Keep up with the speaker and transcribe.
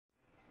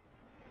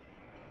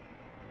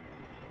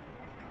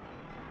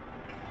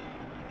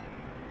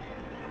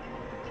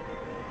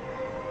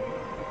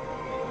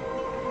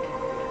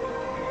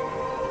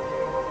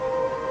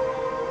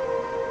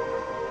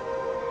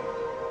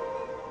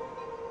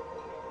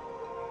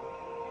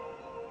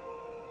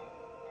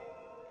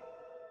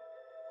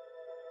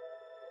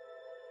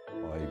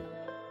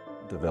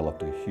I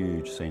developed a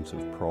huge sense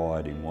of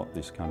pride in what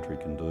this country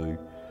can do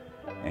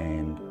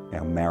and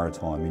our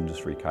maritime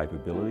industry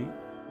capability.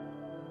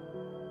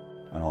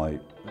 And I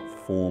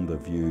formed a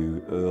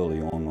view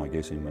early on, I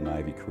guess, in my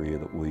Navy career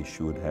that we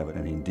should have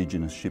an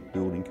Indigenous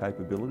shipbuilding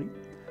capability.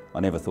 I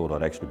never thought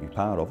I'd actually be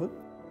part of it.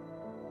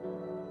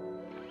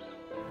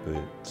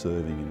 But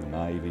serving in the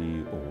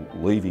Navy or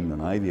leaving the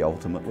Navy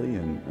ultimately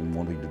and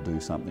wanting to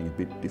do something a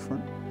bit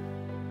different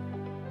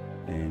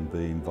and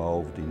be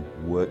involved in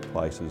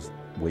workplaces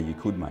where you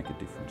could make a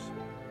difference.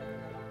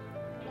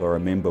 I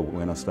remember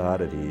when I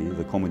started here,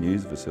 the common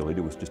user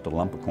facility was just a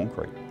lump of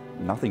concrete.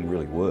 Nothing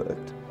really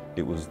worked.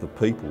 It was the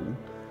people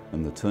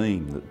and the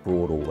team that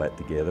brought all that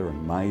together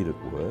and made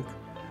it work,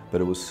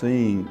 but it was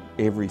seeing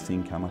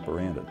everything come up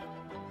around it.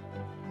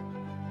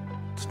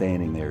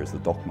 Standing there as the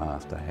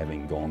Dockmaster,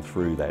 having gone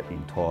through that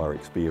entire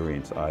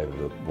experience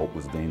over what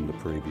was then the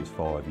previous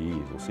 5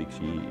 years or 6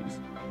 years,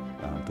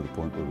 to the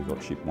point where we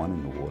got ship 1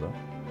 in the water,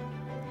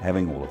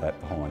 having all of that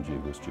behind you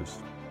was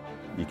just,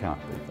 you can't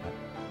beat that.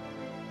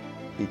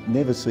 It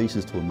never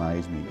ceases to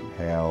amaze me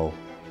how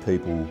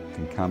people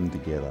can come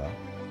together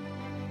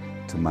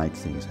to make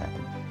things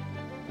happen.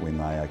 When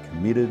they are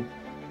committed,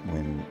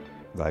 when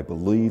they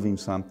believe in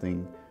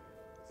something,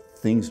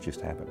 things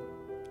just happen.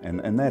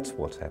 And that's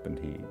what's happened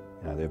here.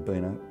 You know, there have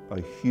been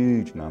a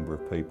huge number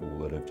of people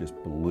that have just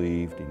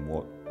believed in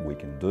what we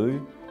can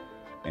do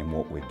and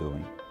what we're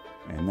doing.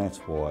 And that's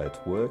why it's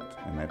worked,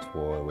 and that's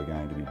why we're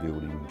going to be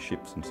building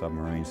ships and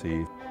submarines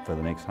here for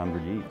the next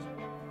 100 years.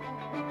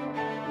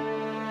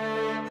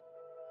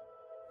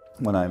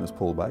 My name is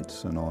Paul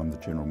Bates and I'm the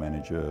General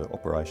Manager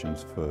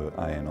Operations for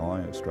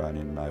ANI,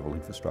 Australian Naval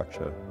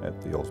Infrastructure,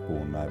 at the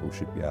Osborne Naval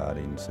Shipyard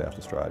in South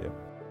Australia.